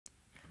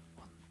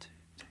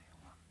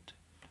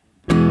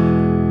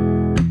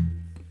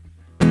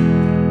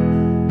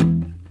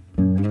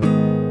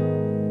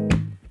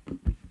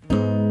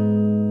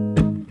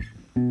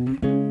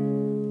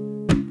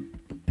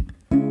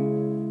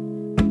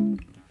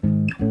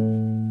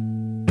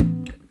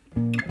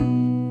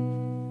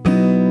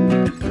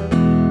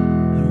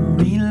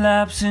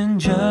lapse in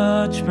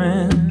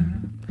judgment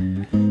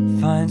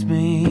finds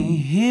me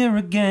here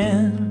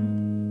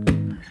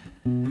again.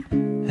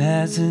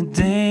 As the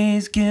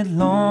days get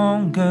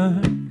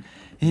longer,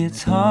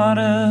 it's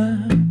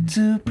harder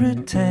to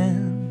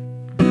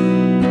pretend.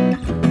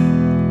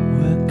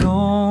 We're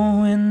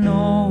going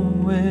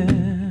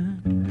nowhere,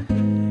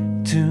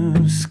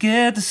 too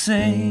scared to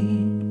say.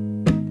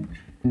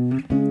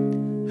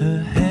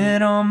 Her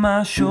head on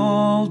my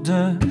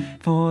shoulder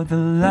for the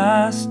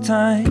last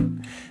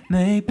time,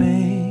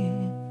 maybe.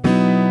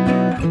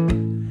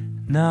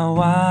 Now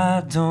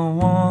I don't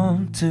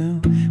want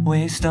to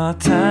waste our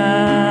time,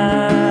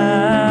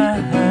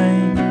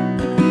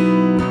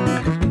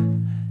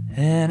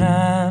 and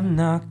I'm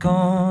not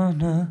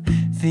gonna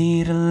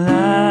feed a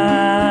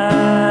lie.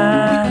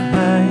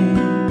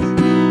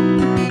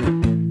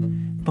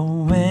 But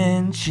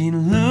when she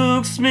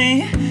looks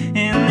me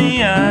in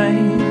the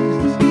eyes,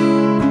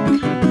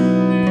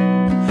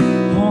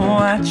 oh,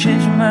 I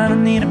change my mind, I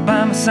need her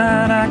by my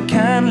side. I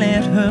can't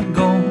let her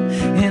go.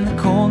 In the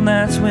cold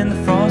nights when the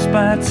frost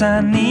bites,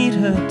 I need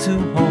her to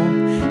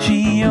hold.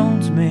 She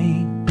owns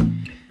me,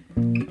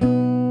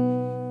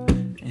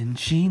 and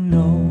she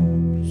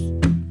knows.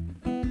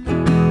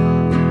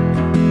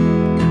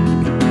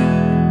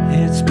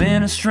 It's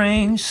been a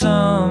strange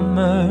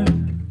summer,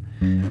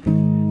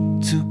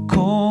 too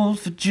cold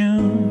for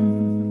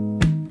June.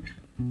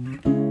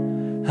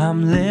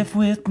 I'm left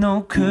with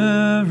no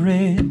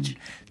courage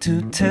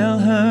to tell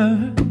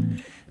her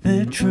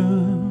the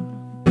truth.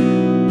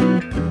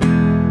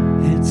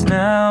 It's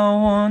now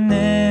or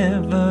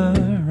never,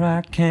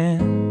 I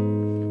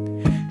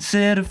can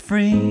set her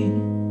free.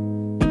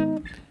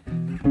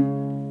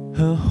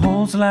 Her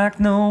hold's like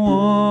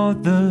no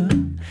other,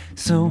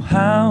 so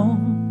how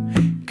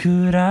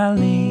could I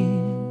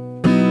leave?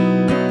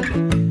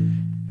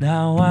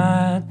 Now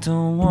I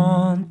don't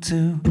want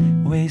to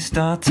waste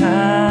our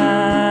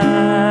time,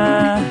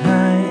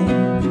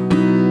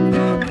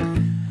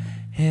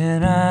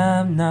 and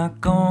I'm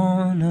not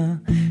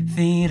gonna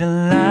feed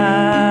her lies.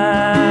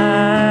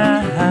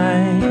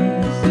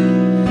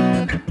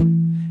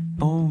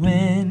 But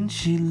when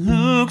she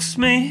looks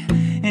me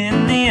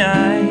in the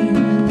eyes,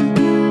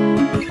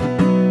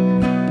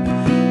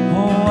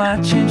 oh, I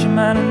change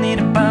my mind, I need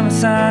her by my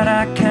side.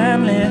 I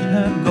can't let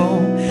her go.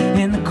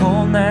 In the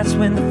cold nights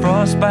when the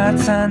frost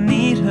bites, I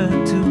need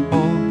her to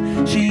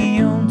hold.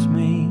 She owns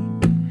me,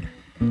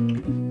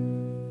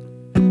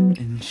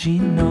 and she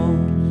knows.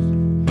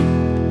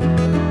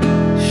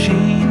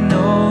 She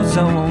knows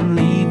I won't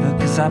leave her,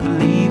 'cause I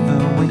believe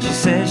her when she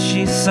says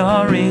she's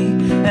sorry.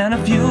 And a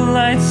few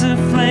lights of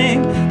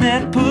flame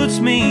that puts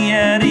me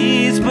at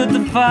ease, but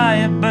the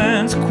fire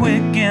burns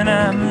quick and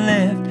I'm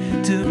left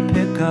to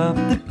pick up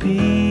the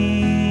pieces.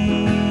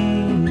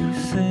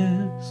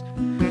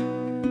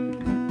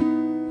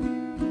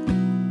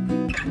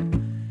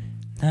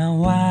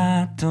 Now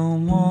I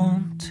don't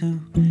want to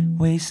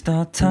waste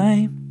our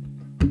time,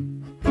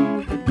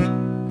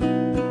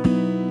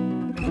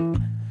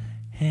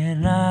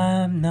 and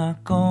I'm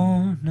not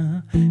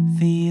gonna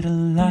feed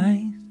her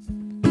lies.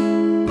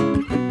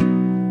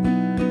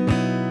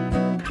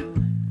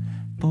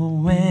 But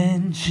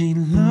when she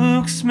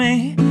looks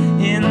me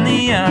in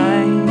the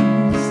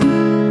eyes,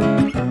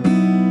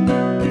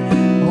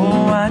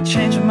 oh, I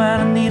change my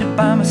mind, I need her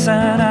by my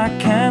side. I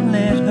can't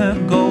let her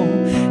go.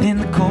 In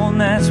the cold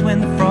nights when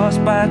the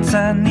frost bites,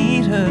 I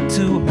need her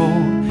to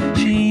hold.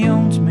 She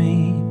owns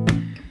me,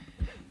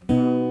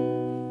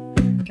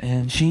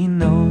 and she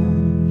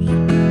knows.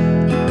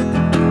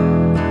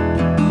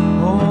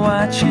 Oh,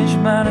 I change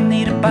my mind, I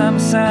need her by my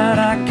side.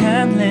 I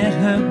can't let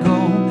her go.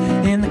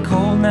 In the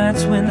cold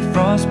nights when the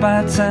frost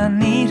bites, I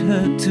need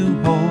her to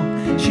hold.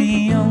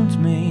 She owns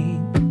me,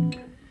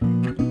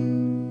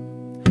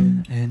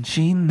 and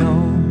she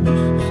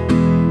knows.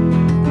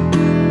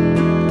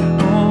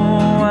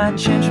 Oh, I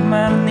change my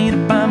mind, I need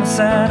her by my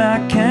side. I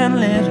can't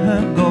let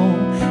her go.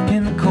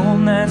 In the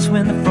cold nights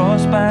when the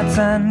frost bites,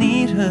 I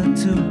need her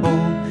to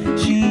hold.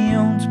 She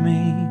owns me,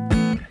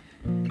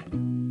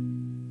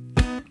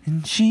 and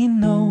she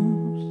knows.